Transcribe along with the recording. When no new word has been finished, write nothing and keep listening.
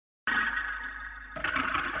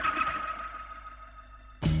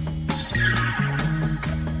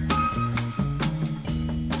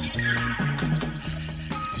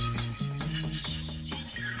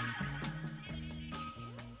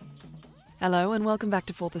Hello and welcome back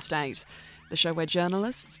to Fourth Estate, the show where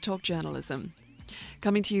journalists talk journalism.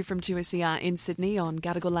 Coming to you from 2SER in Sydney on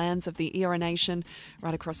Gadigal lands of the Eora Nation,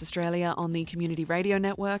 right across Australia on the Community Radio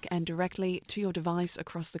Network and directly to your device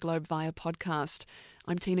across the globe via podcast.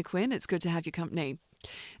 I'm Tina Quinn, it's good to have your company.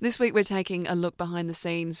 This week we're taking a look behind the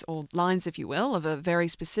scenes, or lines if you will, of a very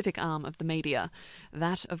specific arm of the media,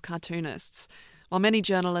 that of cartoonists. While many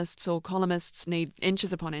journalists or columnists need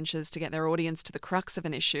inches upon inches to get their audience to the crux of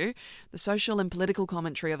an issue, the social and political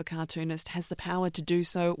commentary of a cartoonist has the power to do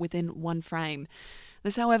so within one frame.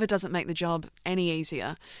 This, however, doesn't make the job any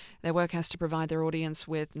easier. Their work has to provide their audience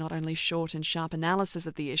with not only short and sharp analysis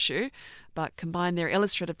of the issue, but combine their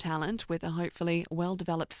illustrative talent with a hopefully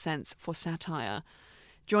well-developed sense for satire.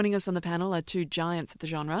 Joining us on the panel are two giants of the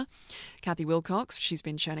genre. Cathy Wilcox, she's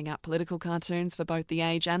been churning out political cartoons for both The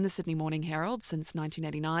Age and the Sydney Morning Herald since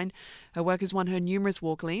 1989. Her work has won her numerous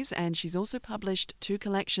Walkleys, and she's also published 2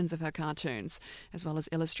 collections of her cartoons, as well as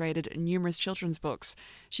illustrated numerous children's books.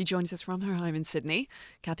 She joins us from her home in Sydney.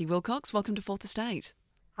 Cathy Wilcox, welcome to Fourth Estate.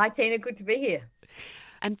 Hi Tina, good to be here.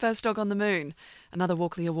 And First Dog on the Moon, another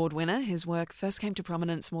Walkley Award winner. His work first came to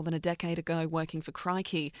prominence more than a decade ago working for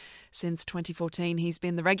Crikey. Since 2014, he's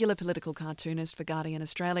been the regular political cartoonist for Guardian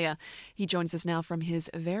Australia. He joins us now from his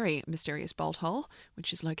very mysterious bolt hole,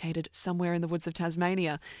 which is located somewhere in the woods of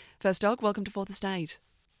Tasmania. First Dog, welcome to Fourth Estate.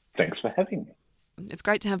 Thanks for having me. It's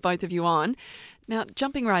great to have both of you on. Now,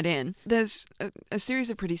 jumping right in, there's a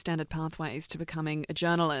series of pretty standard pathways to becoming a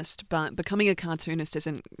journalist, but becoming a cartoonist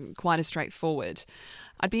isn't quite as straightforward.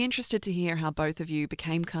 I'd be interested to hear how both of you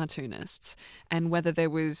became cartoonists and whether there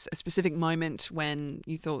was a specific moment when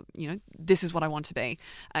you thought, this is what I want to be.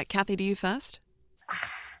 Cathy, do you first?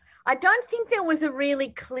 I don't think there was a really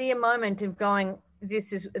clear moment of going,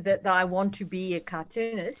 this is that I want to be a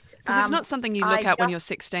cartoonist. Because it's not something you look at when you're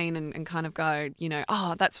 16 and kind of go,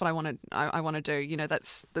 that's what I want to do.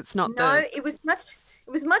 That's not the... No, it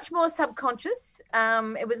was much more subconscious.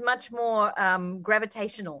 It was much more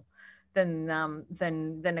gravitational than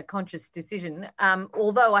a conscious decision.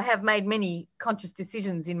 Although I have made many conscious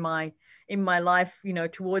decisions in my life,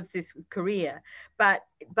 towards this career, but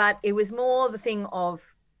it was more the thing of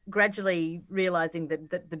gradually realizing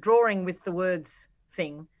that the drawing with the words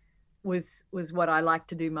thing was what I like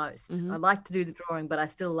to do most. Mm-hmm. I like to do the drawing, but I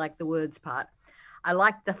still like the words part. I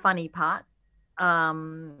like the funny part.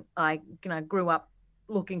 I grew up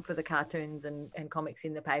looking for the cartoons and comics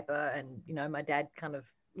in the paper, and my dad kind of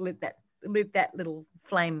lit that little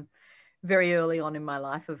flame very early on in my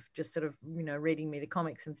life of just sort of reading me the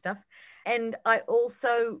comics and stuff. And I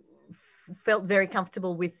also felt very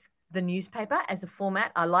comfortable with the newspaper as a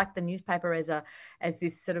format. I like the newspaper as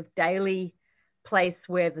this sort of daily place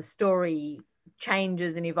where the story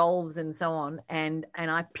changes and evolves and so on. And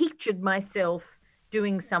I pictured myself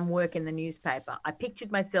doing some work in the newspaper. I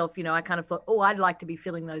pictured myself, I kind of thought, I'd like to be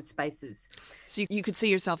filling those spaces. So you could see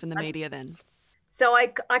yourself in the media then? So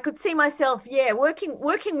I could see myself, working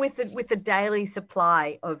with the daily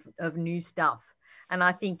supply of new stuff. And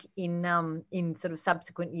I think in sort of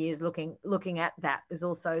subsequent years, looking at that is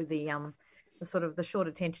also the sort of the short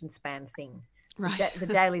attention span thing. Right. The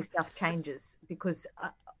daily stuff changes because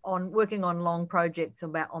on working on long projects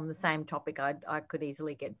on the same topic, I could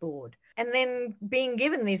easily get bored. And then being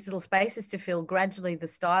given these little spaces to fill, gradually the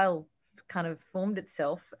style kind of formed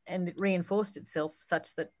itself and it reinforced itself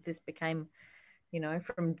such that this became,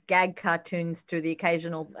 from gag cartoons to the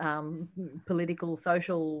occasional political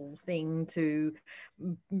social thing to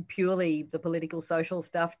purely the political social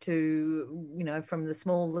stuff to, from the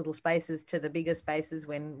small little spaces to the bigger spaces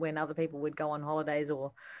when other people would go on holidays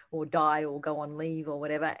or die or go on leave or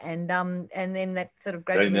whatever. And then that sort of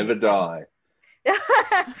gradually... They never die.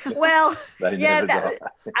 Well, they never die.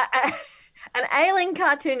 An ailing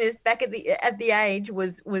cartoonist back at the Age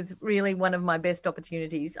was really one of my best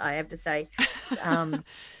opportunities, I have to say.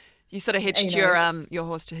 You sort of hitched your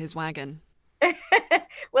horse to his wagon.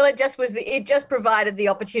 Well, it just provided the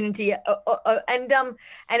opportunity, and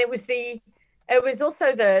it was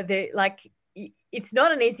also the it's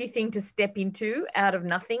not an easy thing to step into out of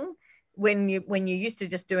nothing. When you're used to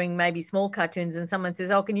just doing maybe small cartoons and someone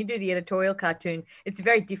says, can you do the editorial cartoon? It's a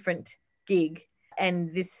very different gig.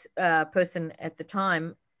 And this person at the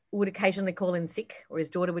time would occasionally call in sick, or his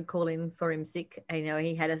daughter would call in for him sick.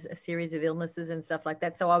 He had a series of illnesses and stuff like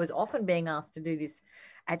that. So I was often being asked to do this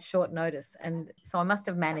at short notice. And so I must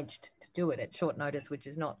have managed to do it at short notice, which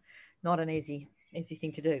is not an easy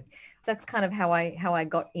thing to do. That's kind of how I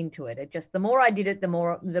got into it. It just, the more I did it, the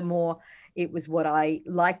more it was what I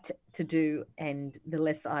liked to do, and the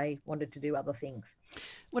less I wanted to do other things.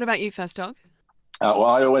 What about you, First Dog? Well,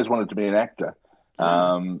 I always wanted to be an actor.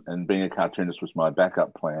 And being a cartoonist was my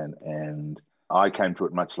backup plan. And I came to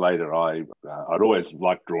it much later. I'd always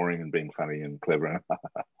liked drawing and being funny and clever.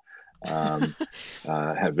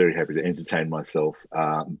 Very happy to entertain myself.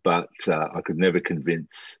 But I could never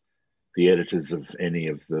convince the editors of any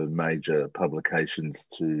of the major publications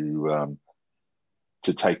to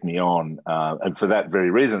take me on. And for that very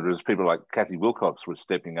reason, it was people like Kathy Wilcox was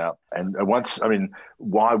stepping up. And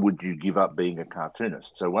why would you give up being a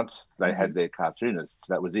cartoonist? So once they had their cartoonists,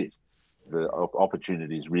 that was it. The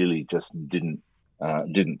opportunities really just didn't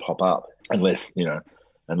pop up unless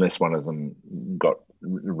one of them got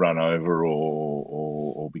run over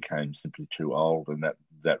or became simply too old, and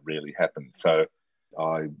that rarely happened. So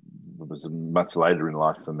it was much later in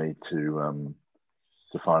life for me to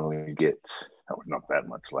finally get, not that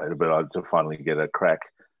much later, but to finally get a crack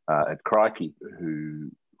at Crikey,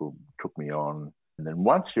 who took me on. And then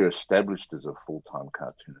once you're established as a full-time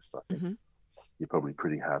cartoonist, I think you're probably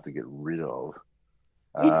pretty hard to get rid of.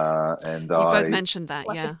 And you both mentioned that,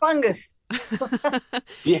 like a fungus.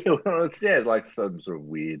 Yeah, well, it's like some sort of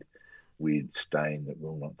weird stain that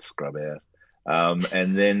will not scrub out.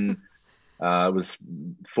 And then I was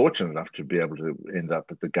fortunate enough to be able to end up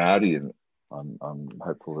at The Guardian. I'm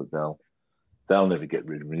hopeful that they'll never get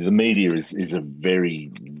rid of me. The media is a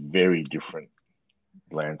very, very different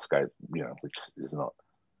landscape, which is not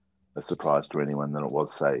a surprise to anyone than it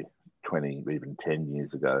was, say, 20, even 10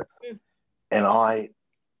 years ago. And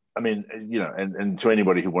and to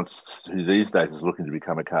anybody who these days is looking to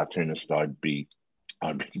become a cartoonist, I'd be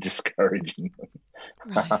discouraging them.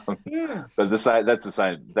 Right. But that's the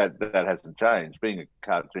same. That hasn't changed. Being a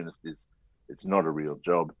cartoonist it's not a real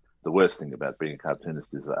job. The worst thing about being a cartoonist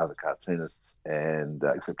is the other cartoonists, and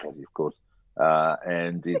except Kathy, of course.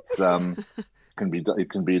 And it's it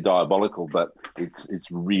can be diabolical, but it's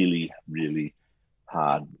really, really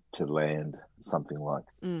hard to land something like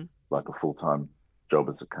a full-time job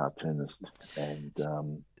as a cartoonist. And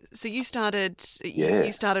so you started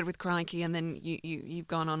you started with Crikey, and then you've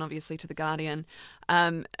gone on obviously to The Guardian.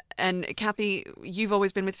 And Kathy, you've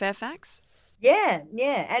always been with Fairfax? Yeah.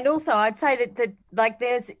 And also I'd say that like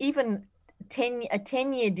there's even a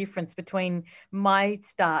 10-year difference between my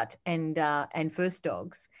start and First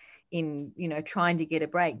Dogs in, trying to get a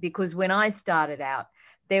break, because when I started out,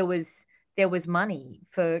 there was money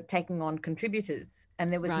for taking on contributors,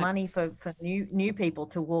 and there was money for new people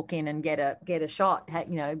to walk in and get a shot.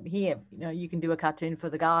 Here, you can do a cartoon for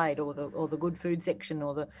The Guide or the good food section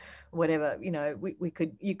or the whatever.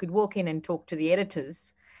 You could walk in and talk to the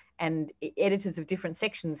editors, and editors of different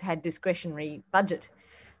sections had discretionary budget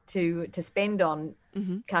to spend on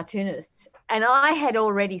cartoonists. And I had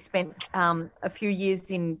already spent a few years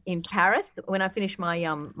in Paris when I finished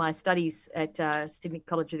my studies at Sydney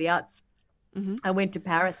College of the Arts. I went to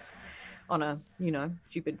Paris on a,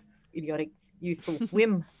 stupid, idiotic, youthful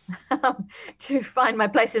whim to find my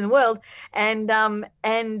place in the world. And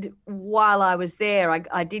while I was there,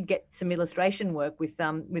 I did get some illustration work with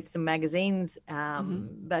some magazines,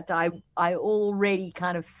 but I already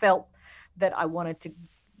kind of felt that I wanted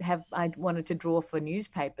to draw for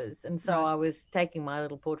newspapers. And so I was taking my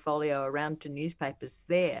little portfolio around to newspapers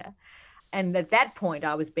there. And at that point,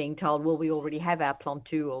 I was being told, well, we already have our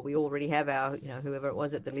Plantu, or we already have our, whoever it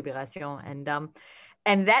was at the Libération.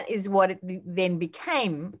 And that is what it then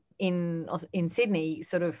became in Sydney,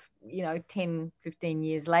 sort of, 10, 15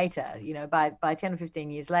 years later, by 10 or 15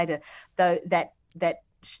 years later, though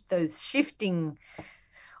those shifting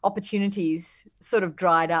opportunities sort of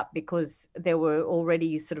dried up because there were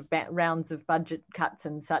already sort of rounds of budget cuts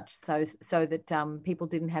and such, so that people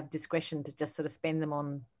didn't have discretion to just sort of spend them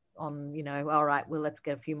on all right, well, let's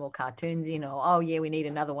get a few more cartoons in, or oh yeah, we need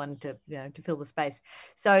another one to fill the space.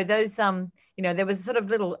 So those there was sort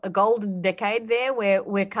of a golden decade there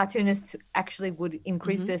where cartoonists actually would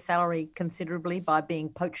increase their salary considerably by being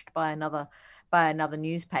poached by another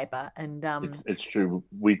newspaper. And it's true.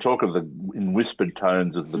 We talk in whispered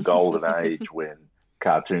tones of the golden age when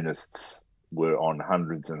cartoonists were on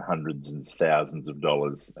hundreds and hundreds and thousands of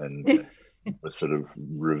dollars and were sort of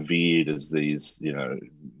revered as these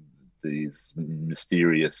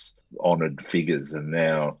mysterious honoured figures. And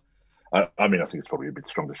now, I think it's probably a bit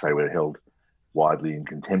strong to say we're held widely in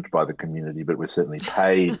contempt by the community, but we're certainly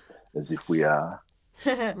paid as if we are.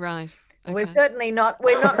 Right. Okay. We're certainly not.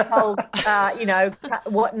 We're not told,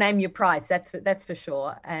 what name your price. That's for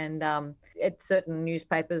sure. And at certain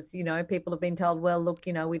newspapers, people have been told, well, look,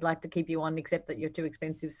 we'd like to keep you on, except that you're too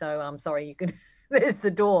expensive. So I'm sorry, you can. There's the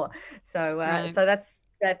door. So so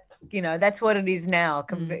that's what it is now.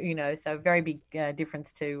 So very big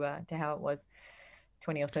difference to how it was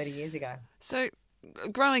 20 or 30 years ago. So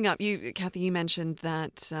growing up, Kathy, you mentioned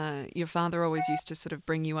that your father always used to sort of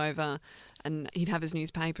bring you over and he'd have his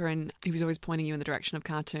newspaper and he was always pointing you in the direction of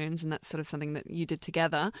cartoons, and that's sort of something that you did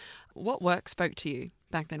together. What work spoke to you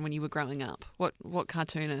back then when you were growing up? What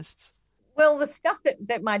cartoonists? Well, the stuff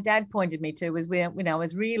that my dad pointed me to was when I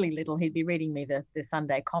was really little, he'd be reading me the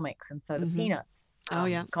Sunday comics, and so the Peanuts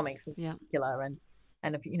comics in particular,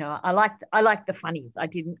 and if I liked the funnies.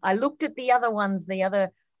 I looked at the other ones,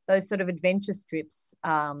 those sort of adventure strips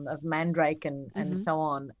of Mandrake and so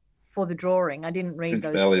on for the drawing. I didn't read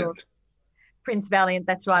those stories. Prince Valiant,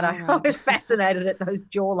 that's right. I was fascinated at those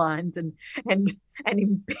jawlines and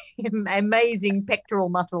amazing pectoral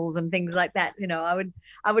muscles and things like that.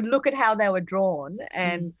 I would look at how they were drawn,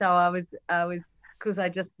 and so I was because I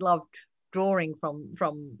just loved drawing from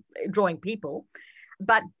drawing people.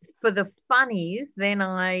 But for the funnies, then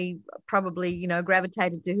I probably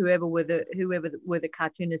gravitated to whoever were the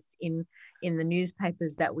cartoonists in the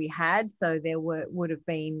newspapers that we had. So there would have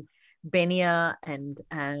been Benia and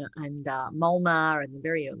Molnar in the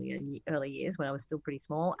very early years when I was still pretty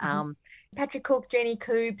small. Patrick Cook, Jenny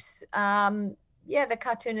Coops, the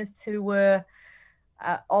cartoonists who were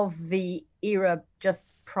of the era just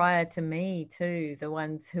prior to me too, the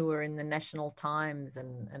ones who were in the National Times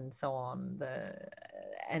and so on.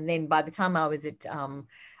 And then by the time I was at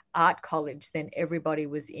art college, then everybody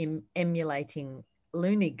was emulating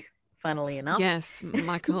Leunig. Funnily enough, yes,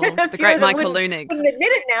 Michael, the great Michael Leunig. Wouldn't admit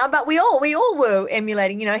it now, but we all were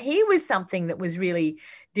emulating. He was something that was really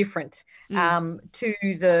different to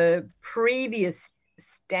the previous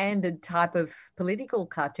standard type of political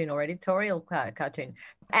cartoon or editorial cartoon.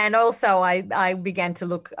 And also, I began to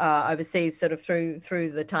look overseas, sort of through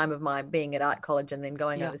the time of my being at art college and then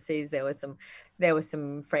going overseas. There were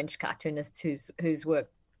some French cartoonists whose work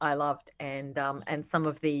I loved, and some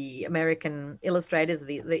of the American illustrators,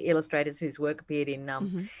 the illustrators whose work appeared in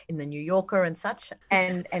the New Yorker and such,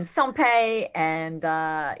 and Sampé, and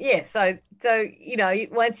so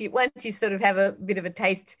once you sort of have a bit of a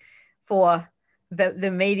taste for the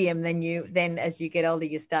medium, then as you get older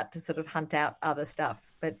you start to sort of hunt out other stuff.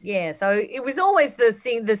 But so it was always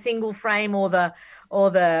the single frame or the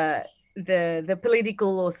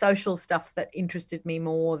political or social stuff that interested me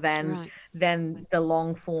more than the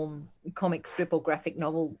long form comic strip or graphic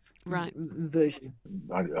novel version.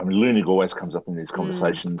 I mean, Leunig always comes up in these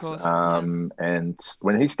conversations. And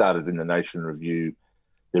when he started in the Nation Review,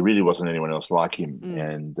 there really wasn't anyone else like him,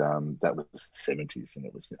 and that was the 70s, and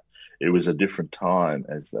it was a different time,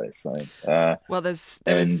 as they say. Well, there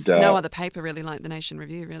was no other paper really like the Nation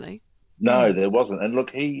Review, really. No, there wasn't. And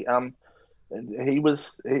look, he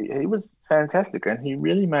was fantastic, and he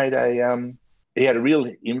really made he had a real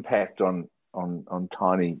impact on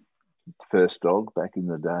Tiny First Dog back in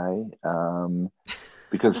the day,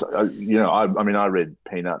 because I read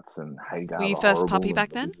Peanuts and Hagar. Were you first puppy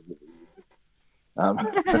back then?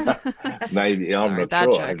 Maybe. I'm not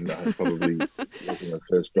sure. I probably wasn't a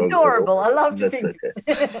first dog. Adorable. I love to think.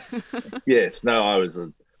 Okay. Yes. No, I was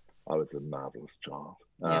a marvelous child.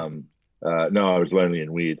 No, I was lonely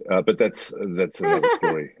and weird. But that's another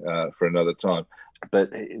story for another time.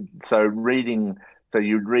 But so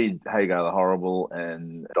you'd read Hagar the Horrible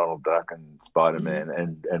and Donald Duck and Spider-Man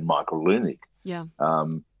and Michael Leunig. Yeah.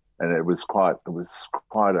 And it was quite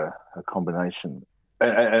a combination.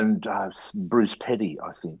 And Bruce Petty,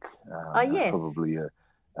 I think, yes. probably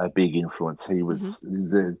a big influence. He was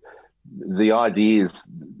the ideas,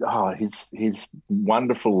 his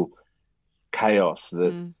wonderful chaos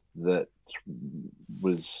that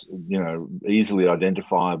was easily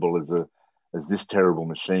identifiable as this terrible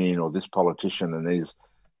machine or this politician, and these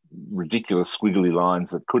ridiculous squiggly lines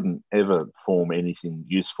that couldn't ever form anything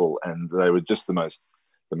useful, and they were just the most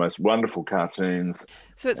wonderful cartoons.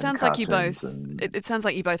 So it sounds like you both. It sounds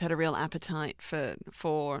like you both had a real appetite for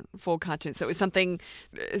cartoons. So it was something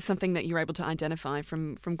that you were able to identify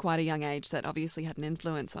from quite a young age that obviously had an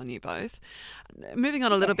influence on you both. Moving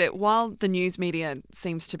on a little bit, while the news media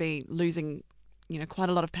seems to be losing, quite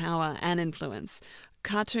a lot of power and influence,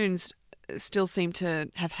 cartoons still seem to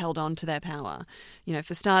have held on to their power.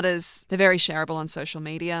 For starters, they're very shareable on social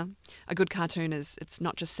media. A good cartoon it's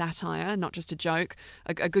not just satire, not just a joke.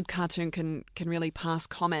 A good cartoon can really pass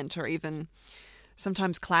comment or even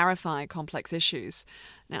sometimes clarify complex issues.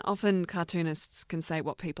 Now, often cartoonists can say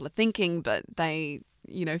what people are thinking, but they,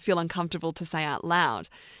 feel uncomfortable to say out loud.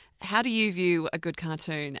 How do you view a good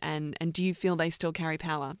cartoon, and do you feel they still carry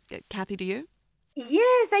power? Kathy, do you?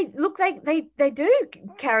 Yes, they do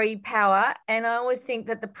carry power, and I always think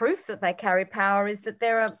that the proof that they carry power is that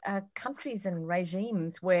there are countries and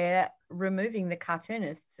regimes where removing the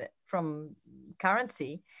cartoonists from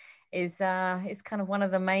currency is kind of one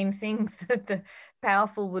of the main things that the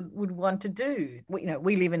powerful would want to do.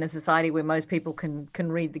 We live in a society where most people can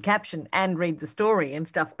read the caption and read the story and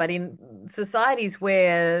stuff, but in societies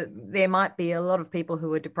where there might be a lot of people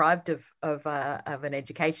who are deprived of an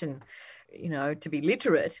education, to be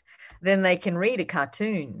literate, then they can read a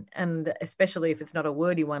cartoon, and especially if it's not a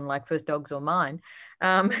wordy one like First Dogs or Mine,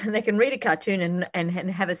 they can read a cartoon and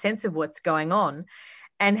have a sense of what's going on,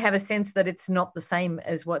 and have a sense that it's not the same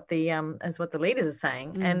as what the leaders are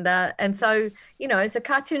saying. And so so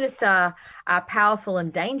cartoonists are powerful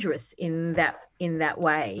and dangerous in that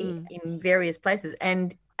way in various places,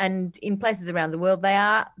 and in places around the world they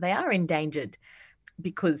are endangered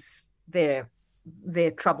because they're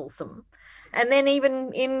troublesome. And then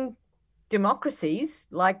even in democracies,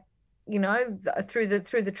 like through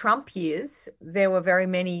the Trump years, there were very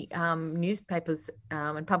many newspapers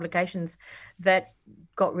and publications that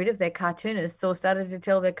got rid of their cartoonists or started to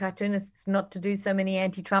tell their cartoonists not to do so many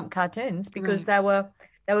anti-Trump cartoons because they were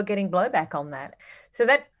getting blowback on that. So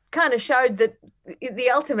that kind of showed that the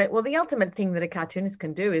ultimate thing that a cartoonist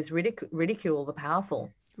can do is ridicule the powerful.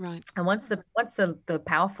 Right. And once the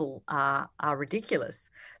powerful are ridiculous,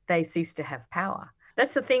 they cease to have power.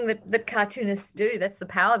 That's the thing that cartoonists do. That's the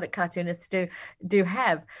power that cartoonists do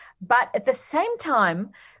have. But at the same time,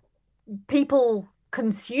 people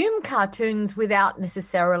consume cartoons without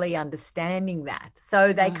necessarily understanding that.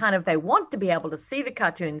 So they they want to be able to see the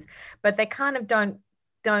cartoons, but they kind of don't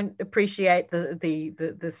appreciate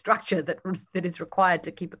the structure that is required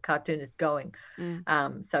to keep a cartoonist going.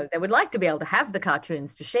 So they would like to be able to have the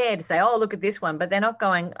cartoons to share, to say, oh, look at this one, but they're not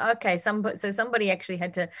going, okay, so somebody actually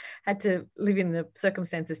had to live in the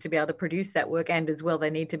circumstances to be able to produce that work, and as well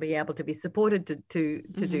they need to be able to be supported to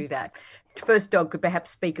do that. First Dog could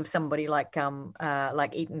perhaps speak of somebody like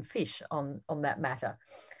Eaton Fish on that matter.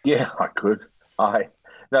 Yeah, I could. I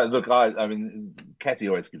mean, Kathy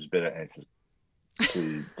always gives better answers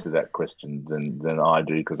to that question than I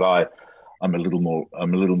do, because I'm a little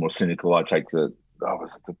more cynical. I take the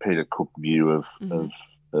Peter Cook view of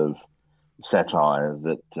satire,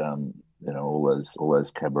 that all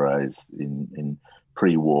those cabarets in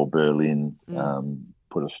pre-war Berlin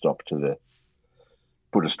put a stop to the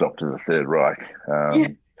Third Reich.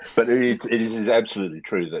 But it is absolutely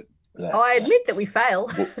true that I admit that we fail.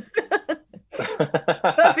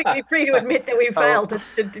 Perfectly free to admit that we failed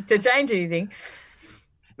to change anything.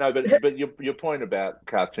 No, but your point about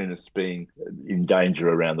cartoonists being in danger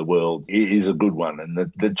around the world is a good one, and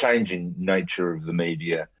the changing nature of the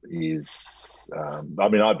media is.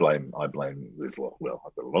 I blame. There's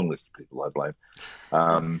I've got a long list of people I blame,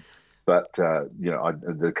 but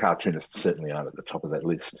the cartoonists certainly aren't at the top of that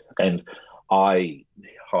list. And I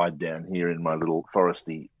hide down here in my little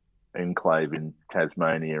foresty enclave in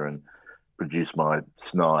Tasmania and produce my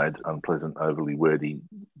snide, unpleasant, overly wordy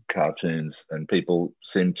cartoons, and people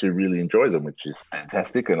seem to really enjoy them, which is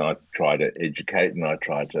fantastic. And I try to educate, and I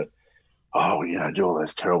try to do all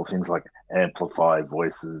those terrible things like amplify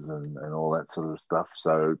voices and all that sort of stuff.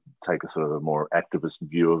 So take a sort of a more activist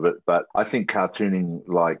view of it. But I think cartooning,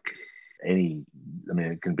 like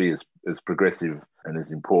it can be as progressive and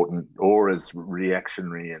as important or as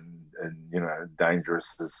reactionary and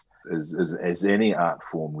dangerous as any art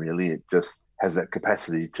form, really. It just has that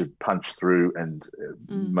capacity to punch through, and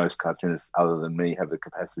most cartoonists other than me have the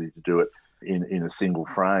capacity to do it in a single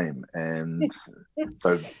frame. And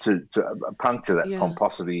so to puncture that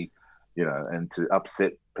pomposity, and to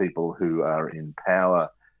upset people who are in power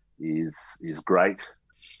is great.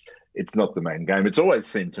 It's not the main game. It's always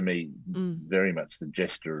seemed to me very much the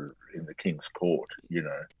jester in the king's court,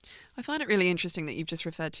 I find it really interesting that you've just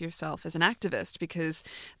referred to yourself as an activist, because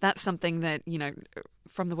that's something that,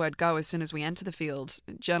 from the word go, as soon as we enter the field,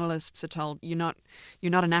 journalists are told you're not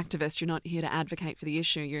an activist, you're not here to advocate for the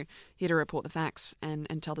issue, you're here to report the facts and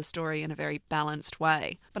tell the story in a very balanced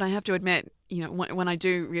way. But I have to admit, when I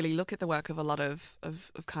do really look at the work of a lot of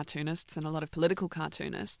cartoonists and a lot of political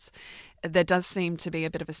cartoonists, there does seem to be a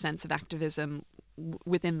bit of a sense of activism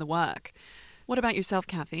within the work. What about yourself,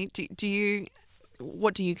 Kathy?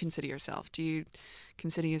 What do you consider yourself? Do you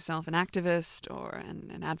consider yourself an activist or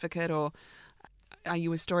an advocate, or are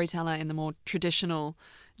you a storyteller in the more traditional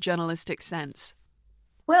journalistic sense?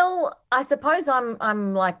 Well, I suppose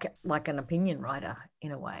I'm like an opinion writer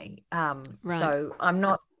in a way. Right. So I'm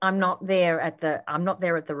not there at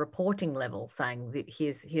the reporting level saying that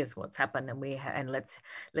here's what's happened, and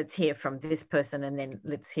let's hear from this person, and then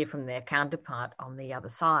let's hear from their counterpart on the other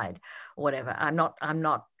side, or whatever. I'm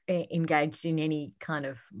not engaged in any kind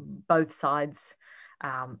of both sides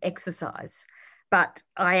exercise, but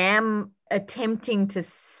I am attempting to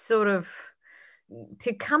sort of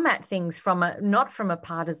to come at things from not from a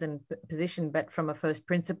partisan position, but from a first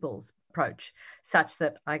principles approach, such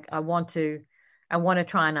that I want to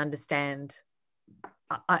try and understand.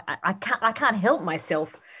 I can't help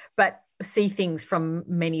myself but see things from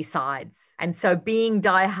many sides. And so being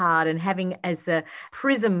diehard and having as the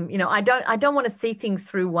prism, I don't want to see things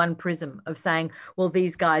through one prism of saying, well,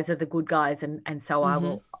 these guys are the good guys, and so I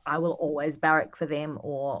will always barrack for them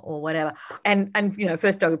or whatever. And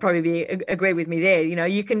First Dog would probably agree with me there.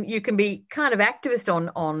 You can be kind of activist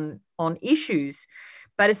on issues,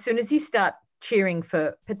 but as soon as you start cheering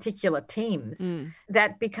for particular teams,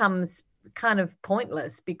 that becomes kind of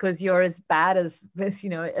pointless, because you're as bad as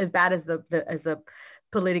the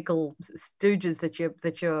political stooges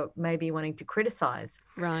that you're maybe wanting to criticize.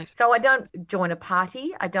 Right. So I don't join a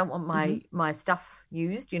party. I don't want my stuff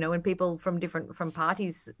used. When people from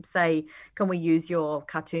parties say, "Can we use your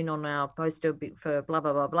cartoon on our poster for blah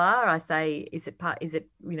blah blah blah?" I say, "Is it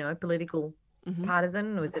political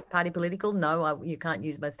partisan, or is it party political?" No, you can't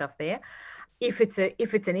use my stuff there. If it's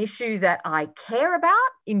an issue that I care about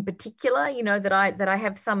in particular, that I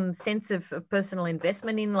have some sense of personal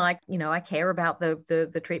investment in, like, I care about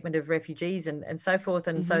the treatment of refugees and so forth.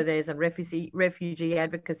 And so there's a refugee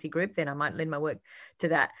advocacy group, then I might lend my work to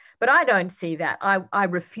that. But I don't see that. I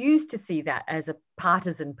refuse to see that as a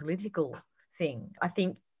partisan political thing. I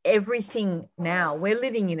think everything now, we're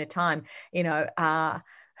living in a time,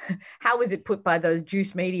 how was it put by those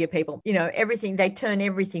juice media people? Everything, they turn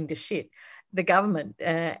everything to shit. The government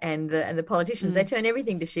and the politicians, they turn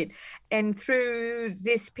everything to shit. And through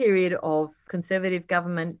this period of Conservative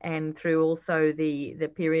government, and through also the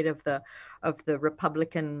period of the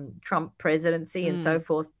Republican Trump presidency and so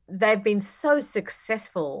forth, they've been so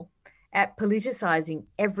successful at politicizing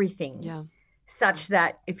everything, such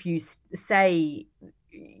that if you say,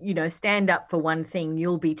 stand up for one thing,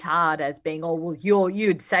 you'll be tarred as being, oh, well,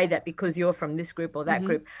 you'd say that because you're from this group or that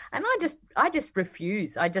group. And I just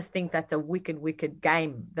refuse. I just think that's a wicked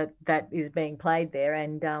game that is being played there.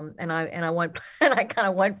 And I won't, and I kind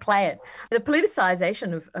of won't play it. The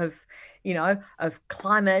politicization of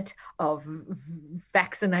climate, of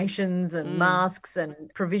vaccinations and masks and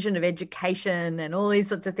provision of education and all these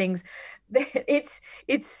sorts of things, it's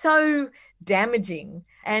so damaging.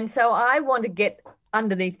 And so I want to get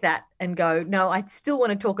underneath that and go, no, I still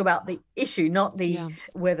want to talk about the issue, not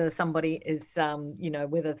whether somebody is,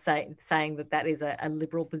 whether saying that is a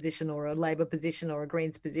Liberal position or a Labor position or a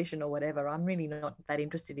Greens position or whatever. I'm really not that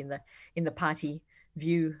interested in the party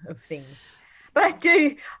view of things. But I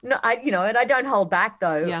do, and I don't hold back,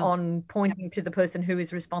 though, on pointing to the person who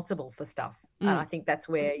is responsible for stuff. And I think that's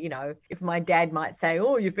where, if my dad might say,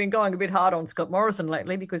 oh, you've been going a bit hard on Scott Morrison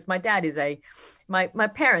lately, because my dad is my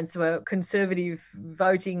parents were Conservative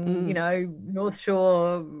voting, North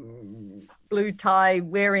Shore blue tie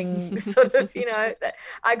wearing sort of,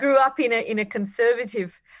 I grew up in a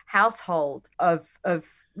Conservative household of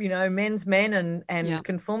men's men and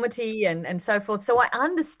conformity and so forth. So I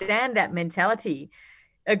understand that mentality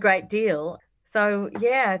a great deal. So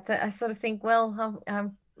I sort of think, well,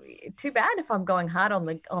 too bad if I'm going hard on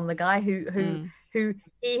the guy who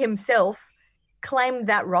he himself claimed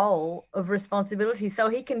that role of responsibility, so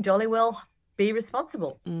he can jolly well be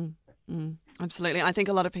responsible. Absolutely. I think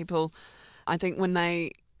a lot of people, when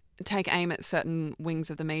they take aim at certain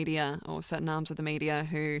wings of the media or certain arms of the media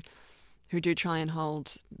who do try and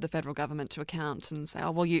hold the federal government to account and say,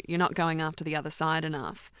 oh, well, you're not going after the other side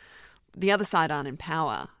enough. The other side aren't in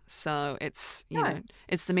power. So it's,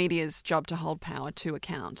 it's the media's job to hold power to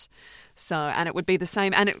account. So, and it would be the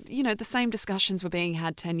same, and the same discussions were being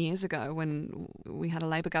had 10 years ago when we had a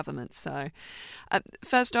Labor government. So,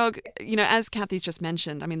 First Dog, as Kathy's just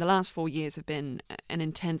mentioned, the last 4 years have been an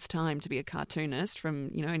intense time to be a cartoonist. From,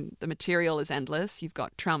 the material is endless. You've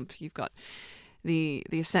got Trump, you've got the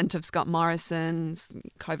ascent of Scott Morrison,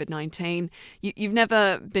 COVID-19. You've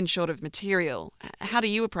never been short of material. How do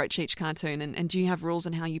you approach each cartoon, and do you have rules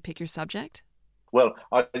on how you pick your subject? Well,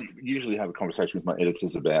 I usually have a conversation with my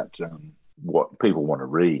editors about what people want to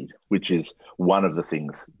read, which is one of the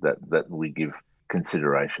things that we give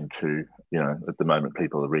consideration to. At the moment,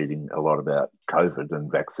 people are reading a lot about COVID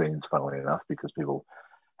and vaccines, funnily enough, because people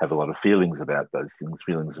have a lot of feelings about those things,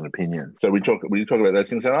 feelings and opinions. So we talk about those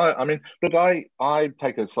things. And I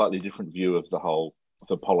take a slightly different view of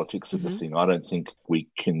the politics of the thing. I don't think we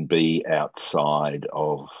can be outside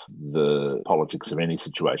of the politics of any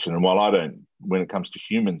situation. And while when it comes to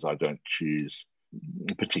humans, I don't choose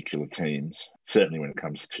particular teams. Certainly when it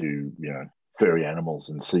comes to, furry animals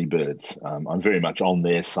and seabirds, I'm very much on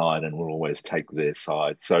their side and will always take their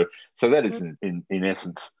side. So that is in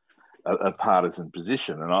essence a partisan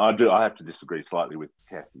position. And I have to disagree slightly with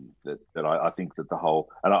Kathy that I think that the whole,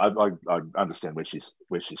 and I understand where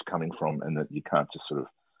she's coming from, and that you can't just sort of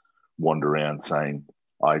wander around saying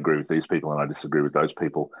I agree with these people and I disagree with those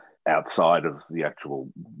people outside of the actual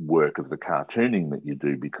work of the cartooning that you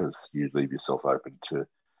do, because you leave yourself open to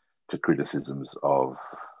criticisms of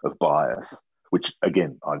bias, which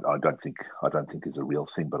again I don't think is a real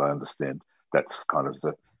thing, but I understand that's kind of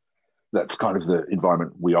the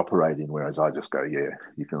environment we operate in. Whereas I just go, yeah,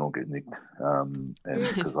 you can all get nicked, and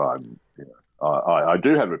because I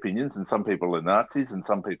do have opinions, and some people are Nazis and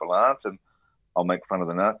some people aren't, and I'll make fun of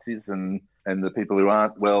the Nazis, and the people who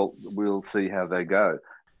aren't, well, we'll see how they go.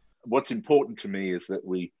 What's important to me is that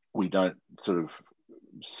we don't sort of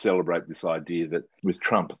celebrate this idea that with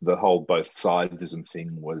Trump, the whole both sidesism thing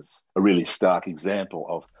was a really stark example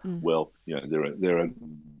of, well, you know, there are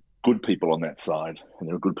good people on that side and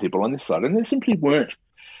there are good people on this side. And there simply weren't.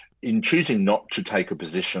 In choosing not to take a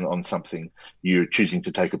position on something, you're choosing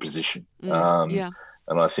to take a position.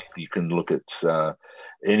 And I think you can look at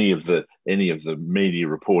any of the media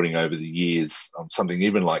reporting over the years on something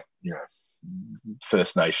even like, you know,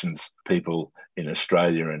 First Nations people in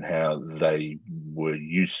Australia and how they were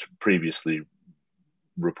previously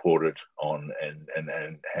reported on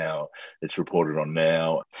and how it's reported on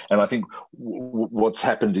now. And I think what's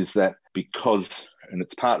happened is that because, and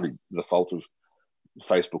it's partly the fault of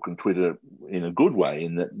Facebook and Twitter in a good way,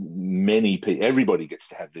 in that everybody gets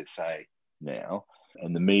to have their say now,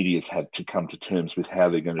 and the media's had to come to terms with how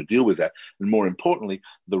they're going to deal with that. And more importantly,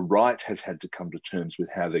 the right has had to come to terms with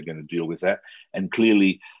how they're going to deal with that. And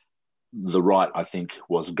clearly, the right, I think,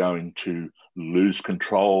 was going to lose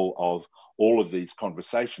control of all of these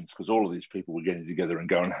conversations, because all of these people were getting together and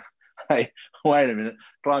going, hey, wait a minute,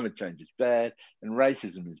 climate change is bad and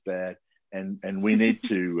racism is bad. And we need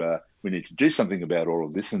to do something about all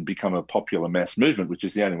of this and become a popular mass movement, which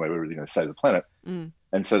is the only way we're really going to save the planet.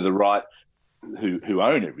 And so the right, who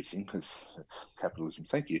own everything, because it's capitalism,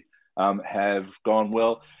 thank you, have gone,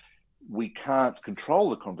 well, we can't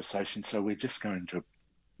control the conversation, so we're just going to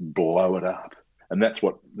blow it up. And that's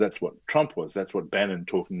what Trump was. That's what Bannon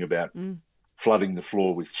talking about, flooding the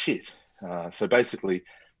floor with shit. So basically,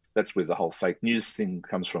 that's where the whole fake news thing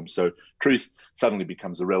comes from. So truth suddenly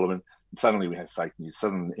becomes irrelevant. And suddenly we have fake news.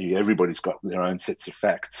 Suddenly everybody's got their own sets of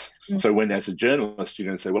facts. So when, as a journalist, you're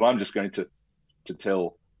going to say, well, I'm just going to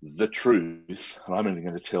tell the truth, and I'm only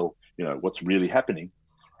going to tell, you know, what's really happening.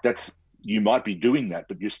 You might be doing that,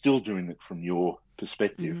 but you're still doing it from your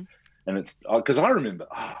perspective. And it's because I remember,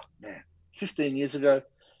 15 years ago,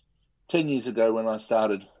 10 years ago, when I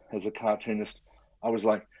started as a cartoonist, I was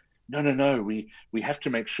like, no, we have to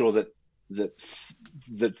make sure that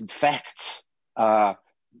facts are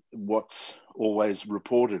what's always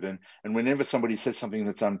reported, and whenever somebody says something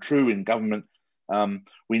that's untrue in government,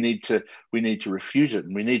 we need to refute it,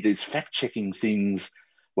 and we need these fact-checking things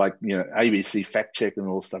like, you know, ABC fact check and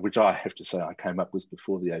all stuff, which I have to say I came up with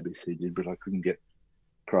before the ABC did, but I couldn't get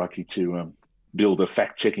Crikey to build a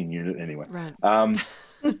fact-checking unit anyway. Right.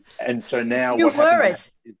 And so now you what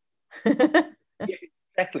happens is yeah,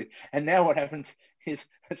 exactly. And now what happens is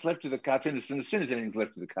it's left to the cartoonist, and as soon as anything's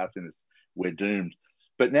left to the cartoonist, we're doomed.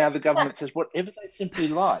 But now the government says whatever they simply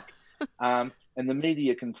like. And the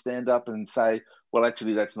media can stand up and say, well,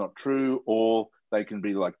 actually, that's not true. Or they can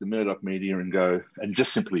be like the Murdoch media and go and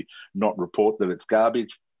just simply not report that it's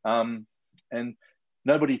garbage. And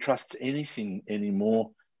nobody trusts anything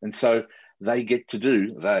anymore. And so they get to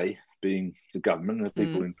do, they being the government and the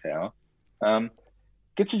people in power,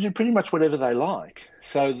 get to do pretty much whatever they like.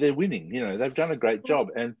 So they're winning. You know, they've done a great job.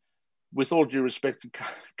 And with all due respect to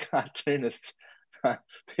cartoonists,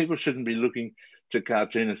 people shouldn't be looking to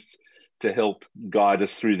cartoonists to help guide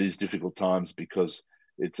us through these difficult times, because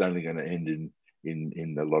it's only going to end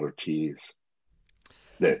in a lot of tears.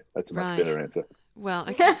 There, that's a much better answer. Well,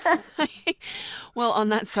 okay. Well, on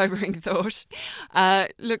that sobering thought,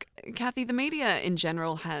 look, Kathy, the media in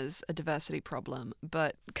general has a diversity problem,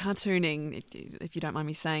 but cartooning, if you don't mind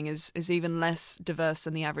me saying, is even less diverse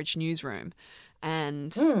than the average newsroom.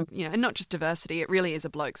 And, you know, and not just diversity, it really is a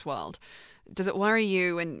bloke's world. Does it worry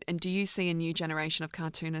you, and do you see a new generation of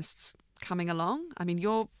cartoonists coming along? I mean,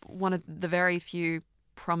 you're one of the very few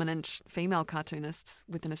prominent female cartoonists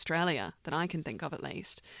within Australia that I can think of, at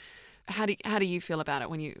least. How do you feel about it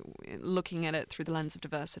when you looking at it through the lens of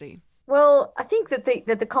diversity? Well, I think that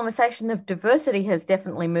the conversation of diversity has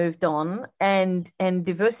definitely moved on, and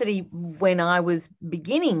diversity, when I was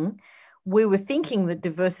beginning, we were thinking that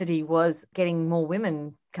diversity was getting more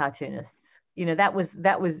women cartoonists. That was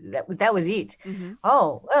it. Mm-hmm.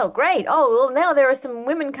 Oh, well, great. Oh, well, now there are some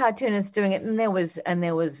women cartoonists doing it, and there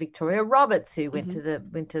was Victoria Roberts, who went to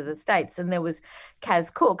the States, and there was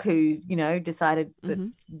Kaz Cook, who decided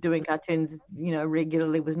that doing cartoons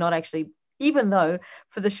regularly was not actually, even though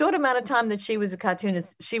for the short amount of time that she was a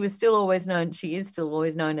cartoonist, she is still always known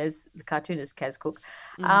as the cartoonist Kaz Cook.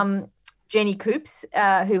 Jenny Coops,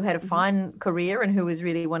 who had a fine career and who was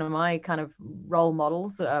really one of my kind of role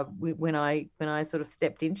models when I sort of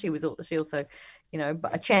stepped in. She also,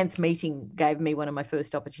 a chance meeting gave me one of my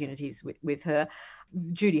first opportunities with her.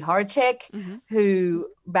 Judy Horacek, who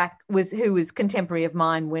was contemporary of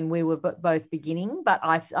mine when we were both beginning, but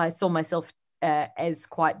I saw myself as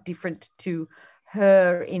quite different to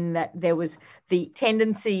her in that there was the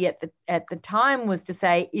tendency at the time was to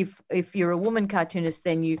say if you're a woman cartoonist,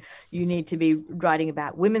 then you need to be writing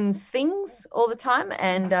about women's things all the time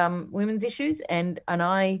and women's issues, and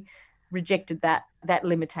I rejected that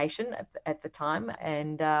limitation at the time,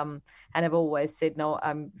 and have always said no.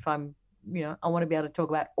 If I'm I want to be able to talk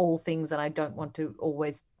about all things, and I don't want to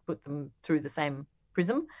always put them through the same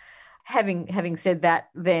prism. Having said that,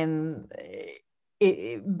 then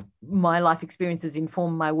my life experiences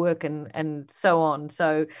inform my work and so on.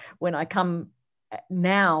 So when I come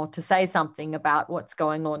now to say something about what's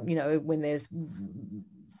going on, when there's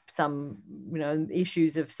some,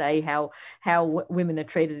 issues of, say, how women are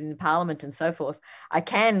treated in Parliament and so forth, I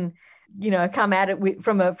can come at it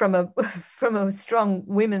from a strong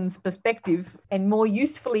women's perspective, and more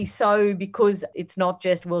usefully so, because it's not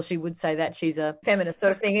just, well, she would say that she's a feminist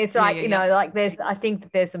sort of thing. It's like, like I think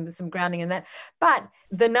that there's some grounding in that. But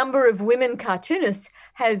the number of women cartoonists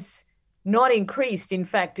has not increased. In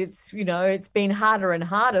fact, it's been harder and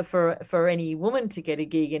harder for any woman to get a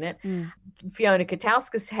gig in it. Fiona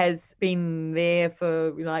Katauskas has been there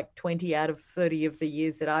for like 20 out of 30 of the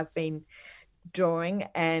years that I've been drawing,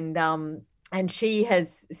 and she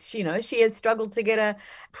has struggled to get a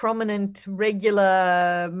prominent,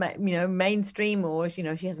 regular, mainstream, or she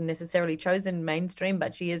hasn't necessarily chosen mainstream,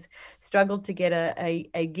 but she has struggled to get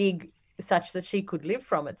a gig such that she could live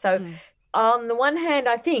from it. So on the one hand,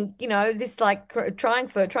 I think this, like, trying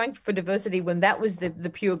for diversity, when that was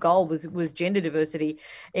the pure goal was gender diversity,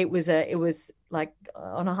 it was like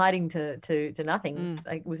on a hiding to nothing.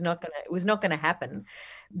 Like, it was not gonna happen,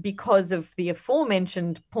 because of the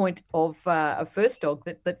aforementioned point of First Dog,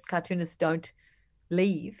 that cartoonists don't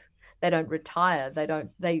leave, they don't retire,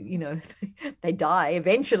 they die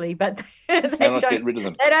eventually, but they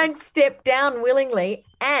don't step down willingly,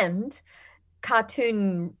 and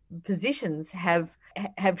cartoon positions have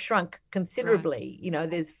shrunk considerably. Right.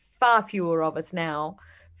 There's far fewer of us now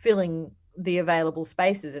filling the available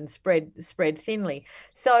spaces and spread thinly.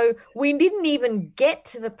 So we didn't even get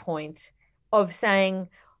to the point of saying,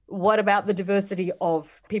 what about the diversity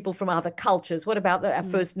of people from other cultures? What about our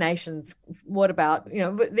First Nations? What about,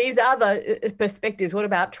 these other perspectives? What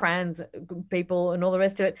about trans people and all the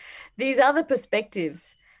rest of it? These other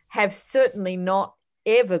perspectives have certainly not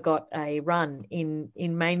ever got a run in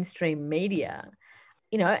mainstream media.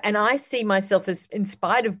 And I see myself as, in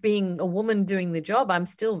spite of being a woman doing the job, I'm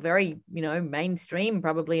still very, mainstream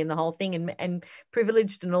probably in the whole thing, and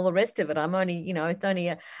privileged and all the rest of it. I'm only, it's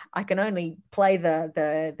only I can only play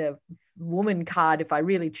the woman card if I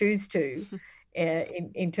really choose to,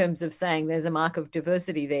 in terms of saying there's a mark of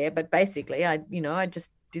diversity there. But basically, I just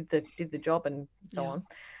did the job and so on.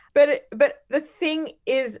 But the thing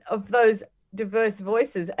is, of those diverse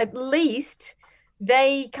voices, at least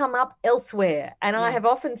they come up elsewhere, and I have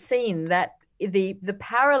often seen that the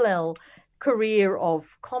parallel career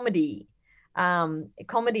of comedy and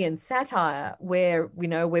satire, where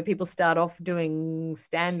people start off doing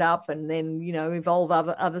stand-up and then evolve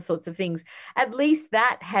other sorts of things, at least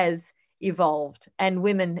that has evolved, and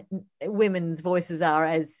women's voices are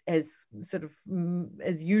as sort of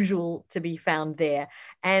as usual to be found there,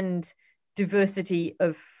 and diversity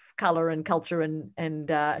of color and culture and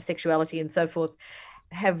sexuality and so forth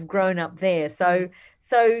have grown up there. So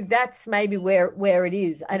that's maybe where it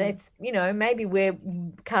is, and it's maybe where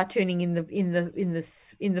cartooning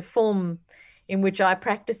in the form in which I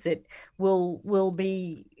practice it will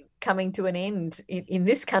be coming to an end in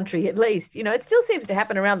this country, at least. It still seems to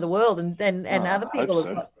happen around the world, and other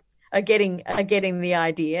people are getting the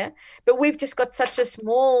idea, but we've just got such a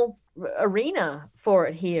small arena for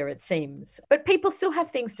it here, it seems. But people still have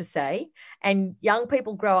things to say, and young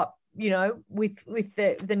people grow up with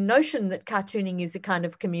the notion that cartooning is a kind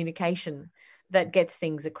of communication that gets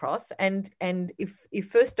things across. And if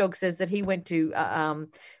First Dog says that he went to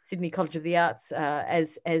Sydney College of the Arts,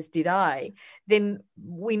 as did I, then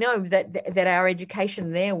we know that our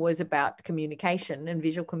education there was about communication and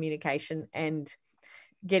visual communication and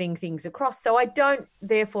getting things across. So I don't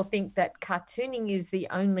therefore think that cartooning is the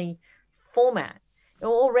only format.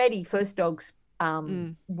 Already First Dog's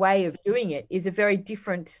way of doing it is a very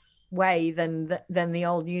different way than the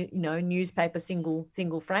old newspaper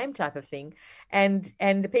single frame type of thing, and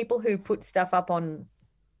the people who put stuff up on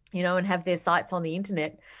and have their sites on the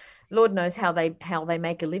internet, Lord knows how they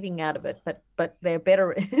make a living out of it, but they're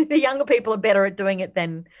better. The younger people are better at doing it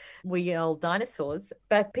than we old dinosaurs.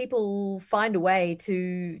 But people find a way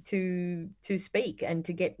to speak and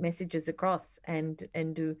to get messages across, and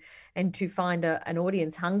to find an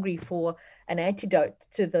audience hungry for an antidote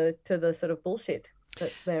to the sort of bullshit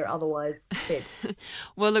that they're otherwise fed.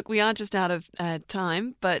 Well, look, we are just out of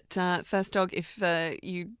time, but First Dog, if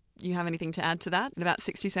you have anything to add to that in about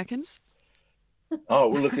 60 seconds. Oh,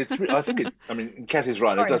 well, look, I think Kathy's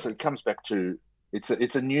right. It comes back to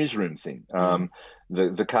it's a newsroom thing.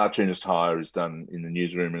 The cartoonist hire is done in the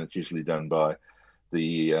newsroom, and it's usually done by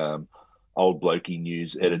the old blokey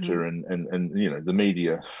news editor, and the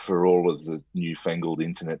media for all of the newfangled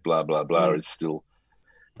internet blah blah blah is still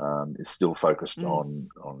focused on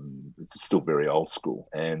it's still very old school,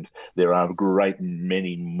 and there are a great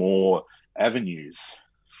many more avenues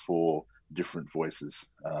for different voices.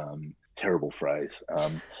 Terrible phrase,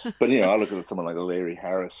 but I look at someone like Larry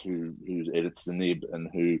Harris who edits the Nib, and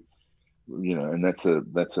who and that's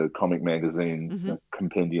a comic magazine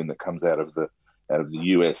compendium that comes out of the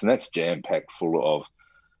US, and that's jam packed full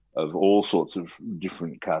of all sorts of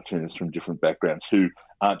different cartoonists from different backgrounds who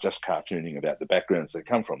aren't just cartooning about the backgrounds they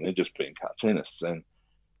come from. They're just being cartoonists, and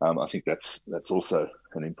I think that's also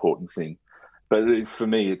an important thing. But for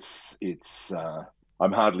me, it's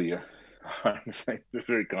I'm hardly it's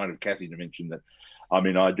very kind of Kathy to mention that. I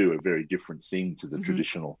mean, I do a very different thing to the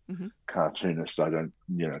traditional cartoonist. I don't,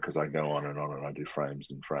 because I go on and I do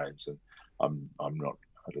frames and frames, and I'm not.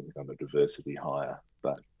 I don't think I'm a diversity hire,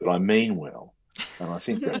 but I mean well. And I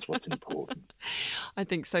think that's what's important. I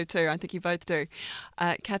think so too. I think you both do.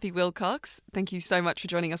 Kathy Wilcox, thank you so much for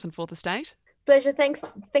joining us on Fourth Estate. Pleasure. Thanks,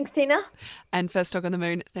 Tina. And First Dog on the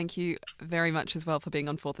Moon, thank you very much as well for being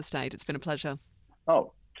on Fourth Estate. It's been a pleasure.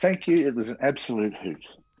 Oh, thank you. It was an absolute hoot.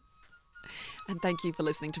 And thank you for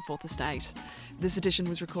listening to Fourth Estate. This edition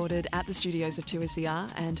was recorded at the studios of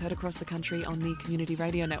 2SER and heard across the country on the Community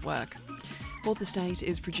Radio Network. Fourth Estate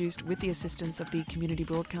is produced with the assistance of the Community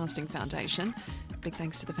Broadcasting Foundation. Big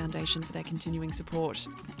thanks to the Foundation for their continuing support.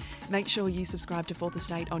 Make sure you subscribe to Fourth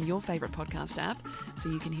Estate on your favourite podcast app so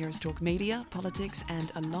you can hear us talk media, politics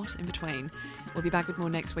and a lot in between. We'll be back with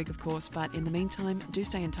more next week, of course, but in the meantime, do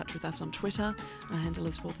stay in touch with us on Twitter. Our handle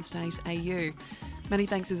is Fourth Estate AU. Many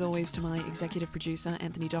thanks as always to my executive producer,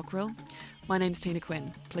 Anthony Dockrell. My name's Tina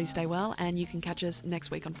Quinn. Please stay well, and you can catch us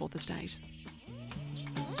next week on Fourth Estate.